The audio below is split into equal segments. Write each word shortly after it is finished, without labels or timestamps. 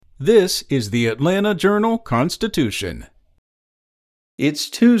This is the Atlanta Journal-Constitution. It's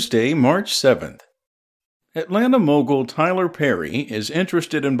Tuesday, March 7th. Atlanta mogul Tyler Perry is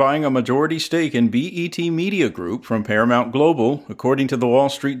interested in buying a majority stake in BET Media Group from Paramount Global, according to the Wall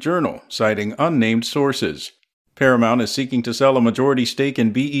Street Journal, citing unnamed sources. Paramount is seeking to sell a majority stake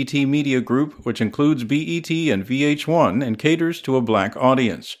in BET Media Group, which includes BET and VH1 and caters to a black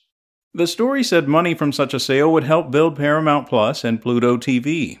audience. The story said money from such a sale would help build Paramount Plus and Pluto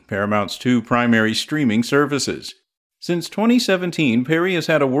TV, Paramount's two primary streaming services. Since 2017, Perry has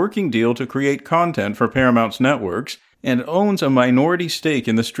had a working deal to create content for Paramount's networks and owns a minority stake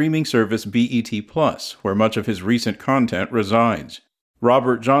in the streaming service BET Plus, where much of his recent content resides.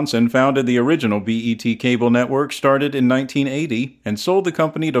 Robert Johnson founded the original BET cable network started in 1980 and sold the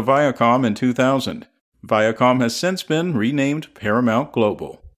company to Viacom in 2000. Viacom has since been renamed Paramount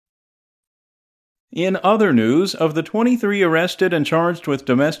Global. In other news, of the 23 arrested and charged with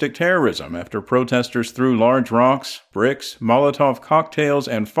domestic terrorism after protesters threw large rocks, bricks, Molotov cocktails,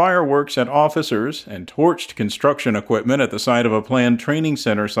 and fireworks at officers and torched construction equipment at the site of a planned training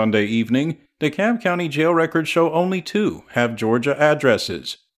center Sunday evening, DeKalb County jail records show only 2 have Georgia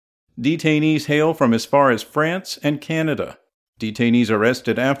addresses. Detainees hail from as far as France and Canada. Detainees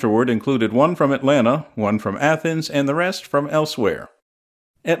arrested afterward included 1 from Atlanta, 1 from Athens, and the rest from elsewhere.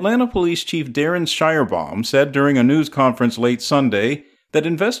 Atlanta Police Chief Darren Shirebaum said during a news conference late Sunday that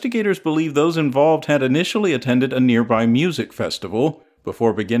investigators believe those involved had initially attended a nearby music festival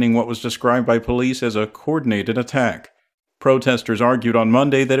before beginning what was described by police as a coordinated attack. Protesters argued on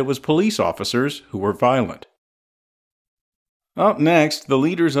Monday that it was police officers who were violent. Up next, the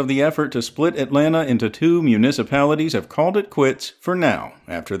leaders of the effort to split Atlanta into 2 municipalities have called it quits for now,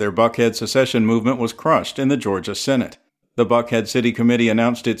 after their Buckhead secession movement was crushed in the Georgia Senate. The Buckhead City Committee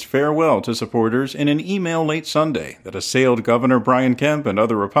announced its farewell to supporters in an email late Sunday that assailed Governor Brian Kemp and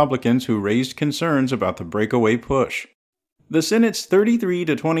other Republicans who raised concerns about the breakaway push. The Senate's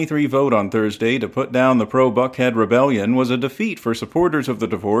 33-23 vote on Thursday to put down the pro-Buckhead rebellion was a defeat for supporters of the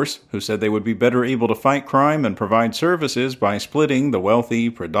divorce, who said they would be better able to fight crime and provide services by splitting the wealthy,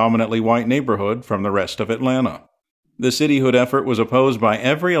 predominantly white neighborhood from the rest of Atlanta. The cityhood effort was opposed by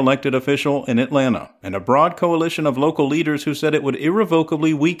every elected official in Atlanta and a broad coalition of local leaders who said it would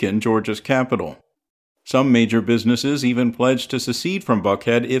irrevocably weaken Georgia's capital. Some major businesses even pledged to secede from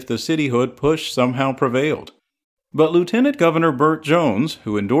Buckhead if the cityhood push somehow prevailed. But Lieutenant Governor Burt Jones,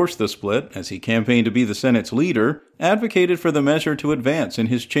 who endorsed the split as he campaigned to be the Senate's leader, advocated for the measure to advance in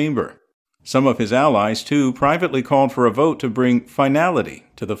his chamber. Some of his allies, too, privately called for a vote to bring finality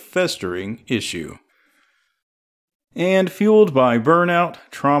to the festering issue. And fueled by burnout,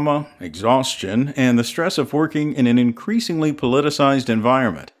 trauma, exhaustion, and the stress of working in an increasingly politicized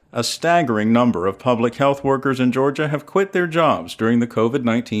environment, a staggering number of public health workers in Georgia have quit their jobs during the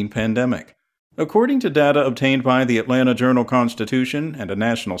COVID-19 pandemic. According to data obtained by the Atlanta Journal-Constitution and a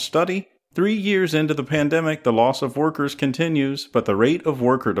national study, 3 years into the pandemic, the loss of workers continues, but the rate of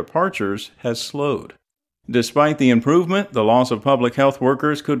worker departures has slowed. Despite the improvement, the loss of public health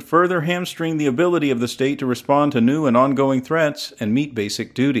workers could further hamstring the ability of the state to respond to new and ongoing threats and meet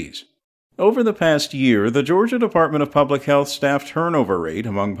basic duties. Over the past year, the Georgia Department of Public Health staff turnover rate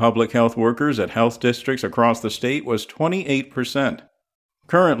among public health workers at health districts across the state was 28%.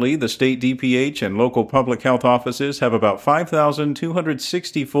 Currently, the state DPH and local public health offices have about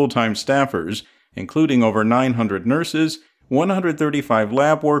 5,260 full-time staffers, including over 900 nurses, 135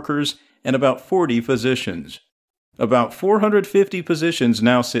 lab workers, and about 40 physicians. About 450 positions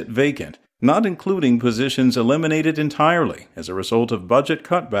now sit vacant, not including positions eliminated entirely as a result of budget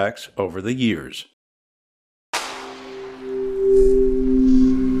cutbacks over the years.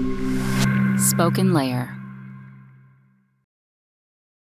 Spoken Layer.